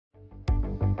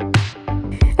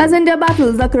As India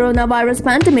battles the coronavirus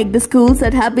pandemic, the schools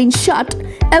that have been shut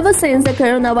ever since the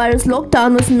coronavirus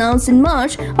lockdown was announced in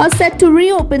March are set to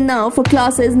reopen now for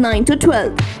classes 9 to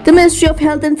 12. The Ministry of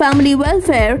Health and Family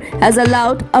Welfare has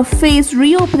allowed a phased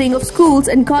reopening of schools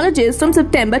and colleges from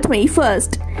September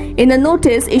 21st. In a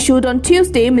notice issued on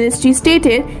Tuesday, Ministry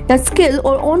stated that skill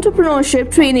or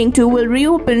entrepreneurship training too will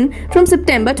reopen from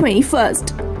September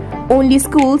 21st. Only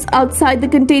schools outside the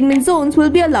containment zones will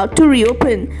be allowed to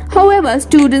reopen. However,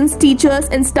 students, teachers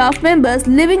and staff members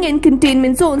living in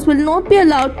containment zones will not be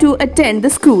allowed to attend the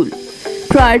school.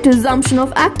 Prior to resumption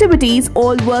of activities,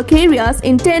 all work areas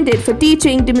intended for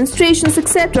teaching, demonstrations,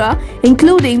 etc.,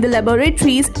 including the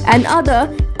laboratories and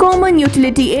other common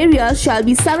utility areas, shall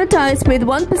be sanitized with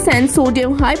 1%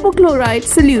 sodium hypochlorite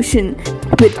solution,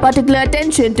 with particular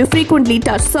attention to frequently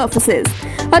touched surfaces.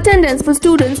 Attendance for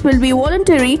students will be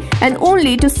voluntary and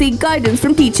only to seek guidance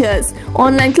from teachers.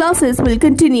 Online classes will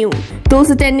continue. Those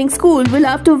attending school will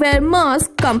have to wear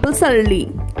masks compulsorily.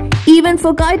 Even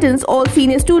for guidance, all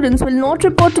senior students will not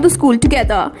report to the school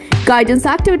together. Guidance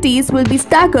activities will be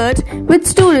staggered, with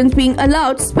students being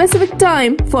allowed specific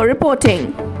time for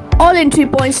reporting. All entry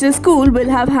points to the school will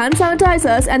have hand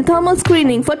sanitizers and thermal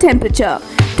screening for temperature.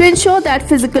 To ensure that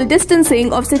physical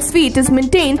distancing of 6 feet is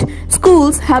maintained,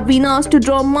 schools have been asked to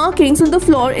draw markings on the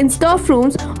floor in staff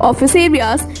rooms, office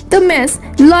areas, the mess,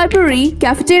 library,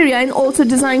 cafeteria, and also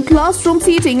design classroom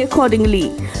seating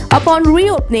accordingly. Upon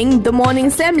reopening, the morning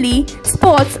assembly,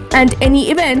 sports, and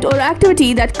any event or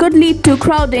activity that could lead to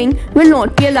crowding will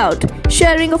not be allowed.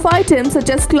 Sharing of items such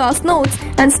as class notes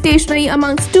and stationery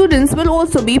among students will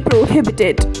also be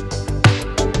prohibited.